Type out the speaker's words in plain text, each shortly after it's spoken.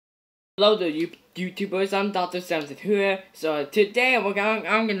Hello there, YouTubers. I'm Dr. Samson here. So today I'm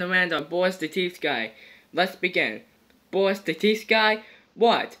gonna rant on Boris the Teeth Guy. Let's begin. Boris the Teeth Guy?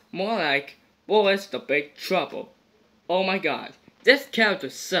 What? More like Boris the Big Trouble. Oh my God, this character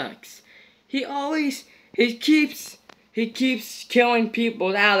sucks. He keeps killing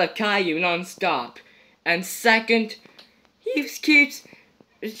people out of Caillou non-stop. And second, he keeps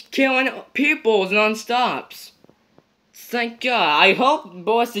killing people non-stops. Thank God. I hope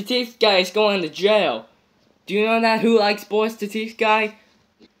Boris the Teeth Guy is going to jail. Do you know that who likes Boris the Teeth Guy?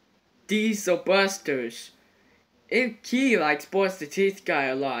 Diesel Busters. He likes Boris the Teeth Guy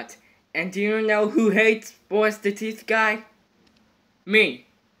a lot. And do you know who hates Boris the Teeth Guy? Me.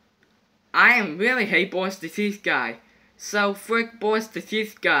 I really hate Boris the Teeth Guy. So frick Boris the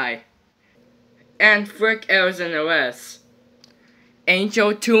Teeth Guy. And frick Arizona S.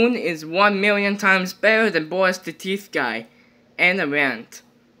 Angel Tune is 1,000,000 times better than Boris the Teeth Guy. And a rant.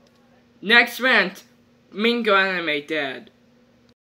 Next rant. Mingo Anime Dead.